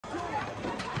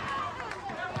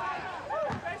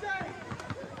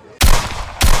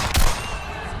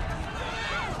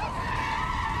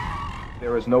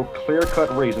There is no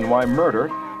clear-cut reason why murder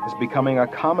is becoming a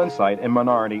common sight in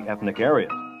minority ethnic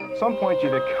areas. Some point to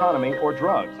the economy or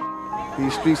drugs.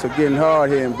 These streets are getting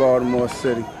hard here in Baltimore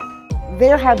City.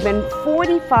 There have been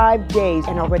 45 days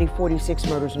and already 46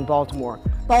 murders in Baltimore.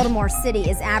 Baltimore City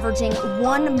is averaging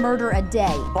 1 murder a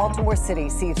day. Baltimore City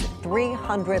sees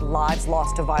 300 lives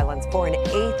lost to violence for an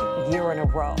 8th year in a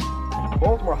row.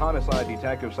 Baltimore homicide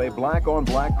detectives say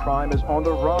black-on-black crime is on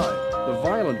the rise. The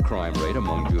violent crime rate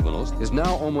among juveniles is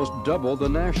now almost double the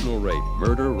national rate.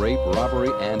 Murder, rape, robbery,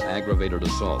 and aggravated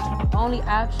assault. The only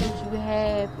options you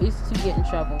have is to get in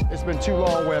trouble. It's been too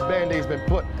long where a Band-Aid's been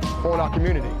put on our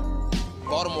community.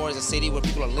 Baltimore is a city where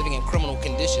people are living in criminal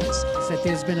conditions. That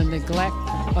there's been a neglect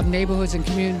of neighborhoods and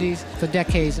communities for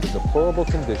decades. The deplorable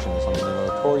conditions in the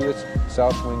notorious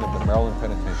South Wing of the Maryland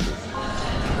Penitentiary.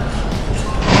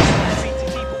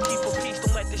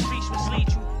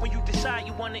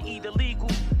 Want to eat illegal,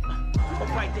 or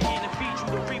right the hand and feed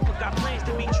you. The reaper got plans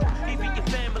to meet you. Even your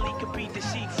family could be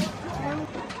deceitful.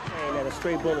 And that a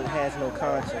straight bullet has no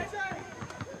conscience.